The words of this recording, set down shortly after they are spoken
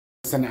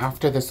Listen,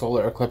 after the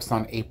solar eclipse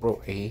on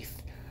April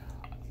 8th,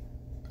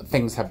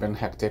 things have been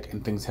hectic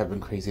and things have been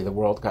crazy. The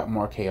world got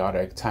more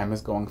chaotic. Time is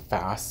going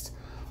fast.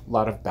 A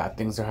lot of bad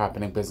things are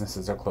happening.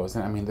 Businesses are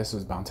closing. I mean, this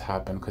was bound to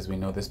happen because we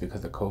know this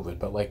because of COVID.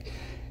 But like,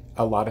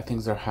 a lot of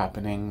things are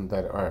happening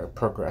that are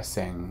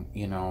progressing,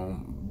 you know,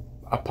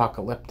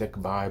 apocalyptic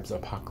vibes,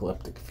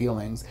 apocalyptic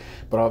feelings.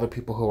 But all the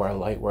people who are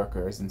light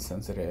workers and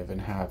sensitive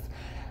and have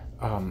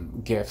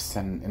gifts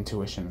and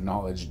intuition and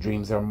knowledge,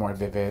 dreams are more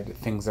vivid,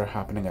 things are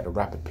happening at a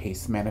rapid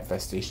pace,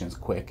 manifestations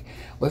quick.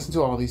 Listen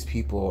to all these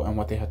people and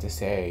what they had to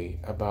say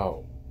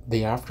about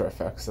the after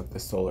effects of the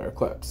solar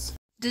eclipse.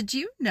 Did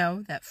you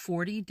know that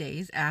 40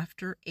 days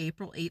after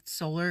April 8th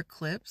solar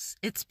eclipse,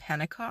 it's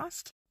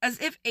Pentecost?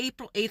 As if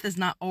April 8th is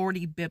not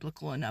already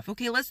biblical enough.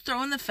 Okay, let's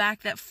throw in the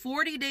fact that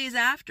 40 days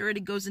after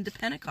it goes into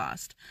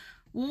Pentecost.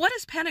 What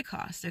is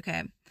Pentecost?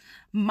 Okay,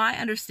 my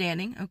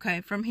understanding, okay,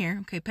 from here,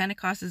 okay,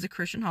 Pentecost is a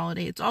Christian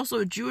holiday. It's also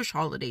a Jewish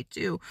holiday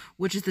too,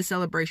 which is the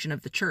celebration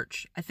of the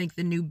church. I think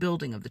the new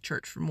building of the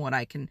church, from what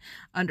I can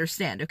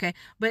understand, okay?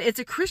 But it's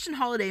a Christian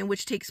holiday in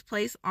which takes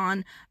place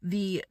on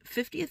the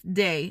 50th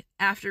day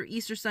after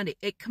Easter Sunday.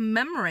 It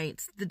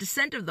commemorates the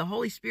descent of the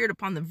Holy Spirit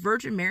upon the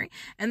Virgin Mary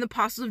and the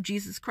apostles of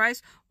Jesus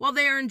Christ while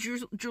they are in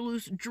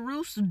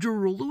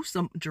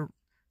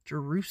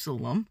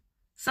Jerusalem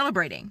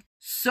celebrating.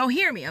 So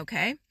hear me,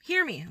 okay?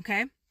 Hear me,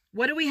 okay?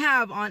 What do we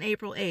have on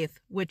April 8th,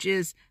 which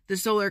is the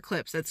solar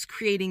eclipse that's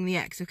creating the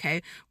X,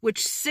 okay?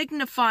 Which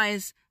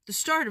signifies the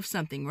start of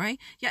something, right?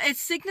 Yeah, it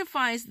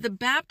signifies the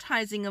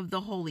baptizing of the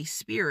Holy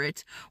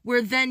Spirit,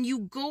 where then you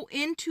go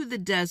into the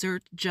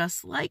desert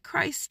just like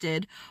Christ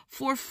did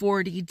for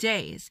 40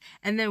 days.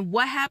 And then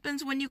what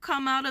happens when you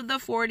come out of the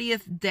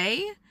 40th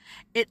day?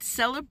 It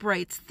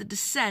celebrates the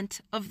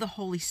descent of the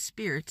Holy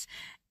Spirit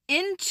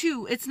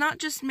into, it's not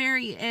just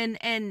Mary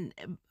and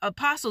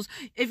apostles.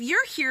 If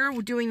you're here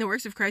doing the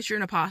works of Christ, you're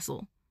an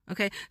apostle.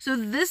 Okay, so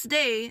this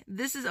day,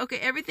 this is, okay,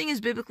 everything is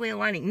biblically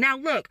aligning. Now,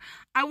 look,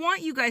 I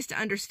want you guys to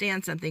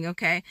understand something,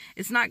 okay?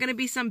 It's not going to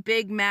be some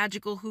big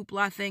magical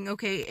hoopla thing,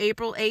 okay?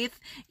 April 8th,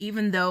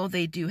 even though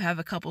they do have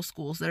a couple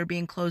schools that are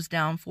being closed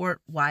down for it,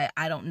 why,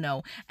 I don't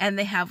know. And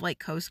they have like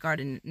Coast Guard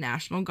and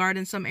National Guard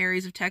in some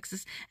areas of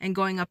Texas and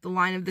going up the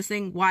line of this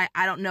thing, why,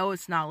 I don't know.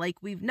 It's not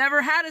like we've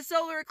never had a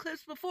solar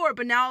eclipse before,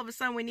 but now all of a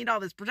sudden we need all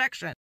this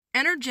protection.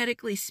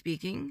 Energetically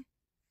speaking,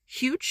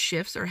 huge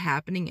shifts are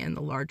happening in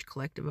the large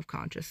collective of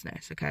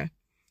consciousness, okay?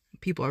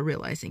 People are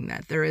realizing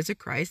that there is a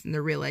Christ, and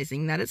they're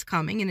realizing that it's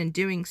coming, and in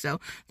doing so,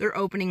 they're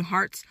opening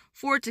hearts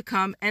for it to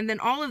come, and then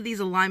all of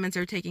these alignments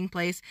are taking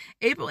place.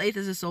 April 8th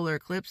is a solar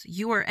eclipse.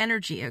 You are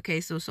energy,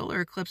 okay? So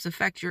solar eclipse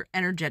affects your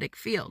energetic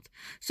field.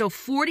 So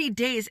 40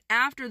 days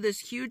after this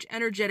huge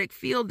energetic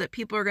field that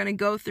people are going to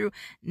go through,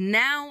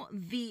 now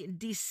the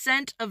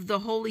descent of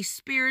the Holy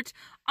Spirit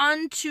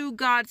unto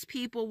God's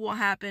people will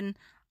happen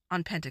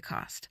on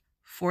Pentecost.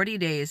 40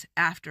 days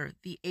after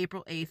the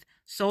April 8th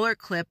solar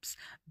eclipse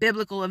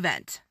biblical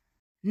event.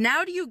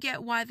 Now do you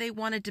get why they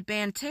wanted to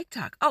ban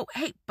TikTok? Oh,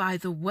 hey, by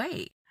the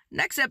way,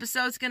 next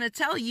episode is going to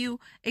tell you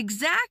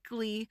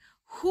exactly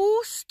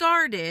who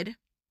started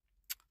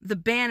the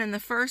ban in the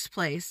first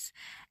place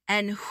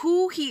and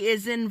who he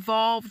is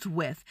involved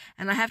with.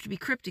 And I have to be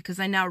cryptic because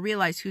I now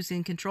realize who's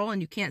in control,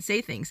 and you can't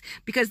say things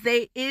because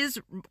they is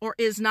or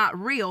is not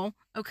real,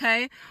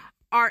 okay?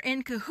 Are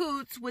in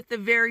cahoots with the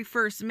very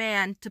first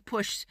man to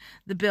push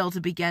the bill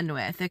to begin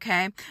with,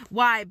 okay?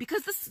 Why?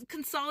 Because this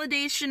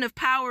consolidation of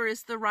power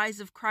is the rise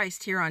of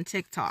Christ here on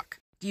TikTok.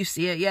 Do you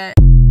see it yet?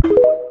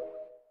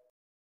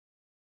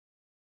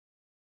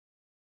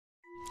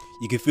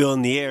 You can feel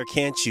in the air,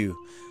 can't you?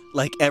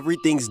 Like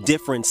everything's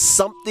different,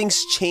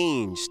 something's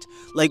changed.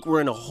 Like we're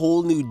in a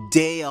whole new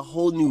day, a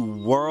whole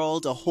new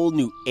world, a whole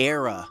new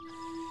era.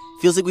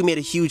 Feels like we made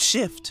a huge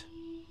shift.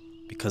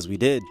 Because we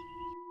did.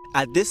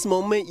 At this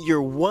moment,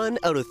 you're 1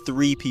 out of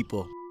 3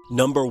 people.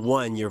 Number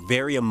 1, you're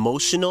very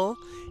emotional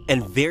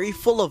and very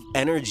full of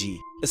energy.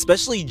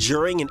 Especially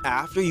during and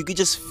after, you could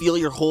just feel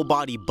your whole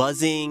body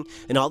buzzing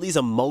and all these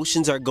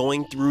emotions are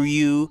going through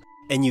you,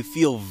 and you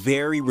feel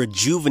very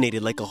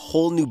rejuvenated, like a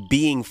whole new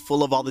being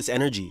full of all this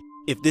energy.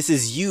 If this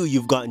is you,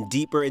 you've gotten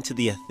deeper into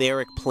the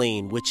etheric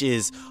plane, which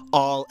is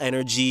all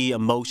energy,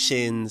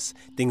 emotions,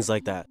 things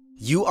like that.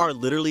 You are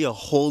literally a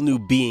whole new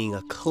being,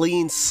 a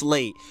clean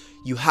slate.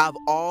 You have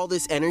all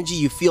this energy,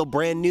 you feel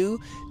brand new.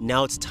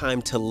 Now it's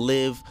time to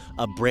live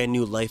a brand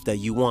new life that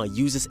you want.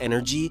 Use this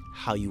energy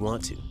how you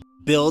want to.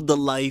 Build the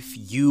life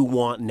you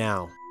want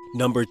now.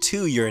 Number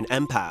 2, you're an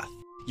empath.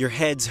 Your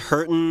head's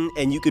hurting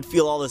and you could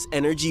feel all this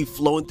energy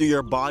flowing through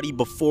your body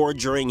before,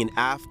 during, and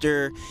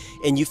after,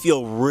 and you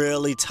feel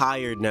really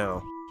tired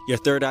now. Your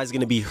third eye is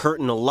going to be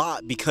hurting a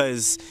lot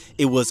because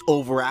it was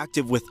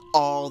overactive with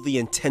all the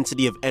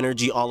intensity of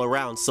energy all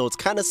around. So it's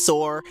kind of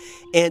sore,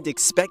 and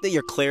expect that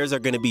your clairs are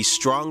going to be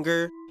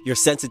stronger Your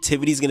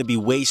sensitivity is going to be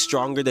way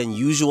stronger than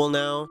usual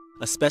now,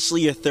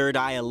 especially your third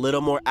eye a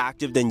little more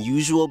active than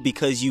usual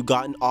because you've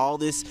gotten all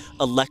this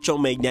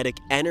electromagnetic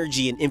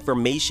energy and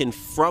information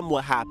from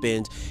what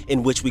happened,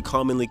 in which we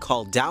commonly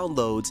call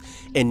downloads,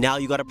 and now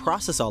you got to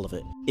process all of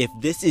it. If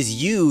this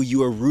is you,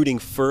 you are rooting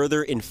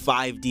further in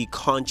 5D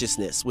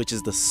consciousness, which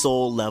is the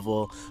soul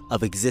level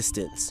of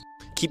existence.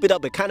 Keep it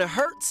up, it kind of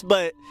hurts,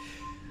 but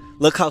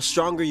look how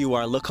stronger you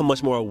are, look how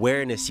much more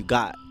awareness you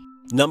got.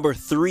 Number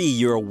 3,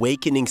 you're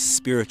awakening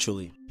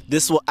spiritually.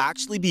 This will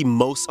actually be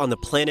most on the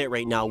planet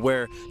right now,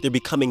 where they're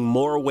becoming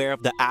more aware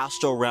of the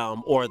astral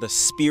realm or the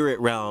spirit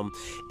realm,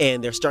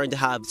 and they're starting to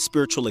have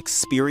spiritual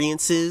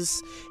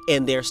experiences,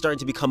 and they're starting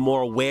to become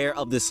more aware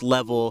of this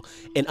level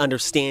and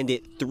understand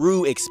it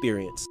through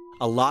experience.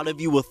 A lot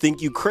of you will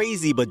think you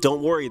crazy, but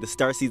don't worry, the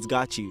starseeds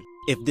got you.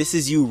 If this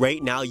is you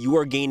right now, you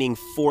are gaining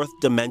 4th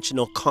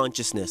dimensional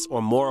consciousness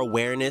or more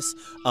awareness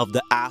of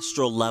the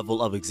astral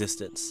level of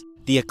existence.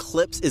 The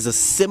eclipse is a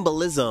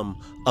symbolism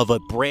of a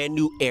brand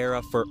new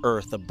era for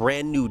Earth, a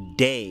brand new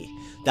day.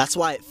 That's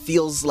why it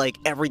feels like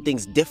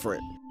everything's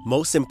different.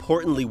 Most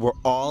importantly, we're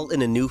all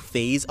in a new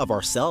phase of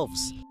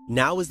ourselves.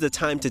 Now is the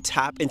time to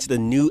tap into the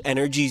new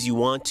energies you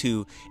want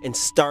to and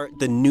start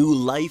the new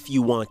life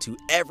you want to.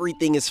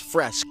 Everything is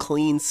fresh,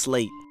 clean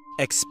slate.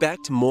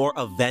 Expect more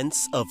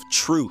events of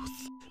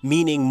truth,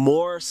 meaning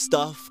more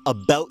stuff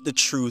about the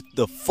truth,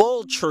 the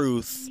full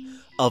truth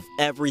of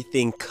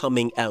everything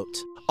coming out.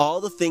 All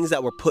the things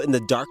that were put in the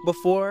dark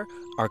before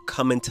are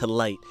coming to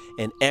light,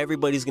 and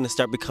everybody's gonna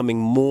start becoming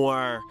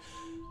more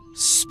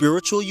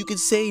spiritual, you could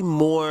say,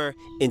 more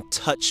in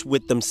touch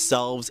with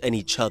themselves and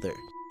each other.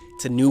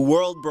 It's a new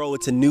world, bro.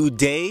 It's a new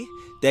day,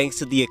 thanks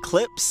to the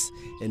eclipse,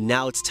 and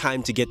now it's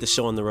time to get the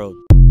show on the road.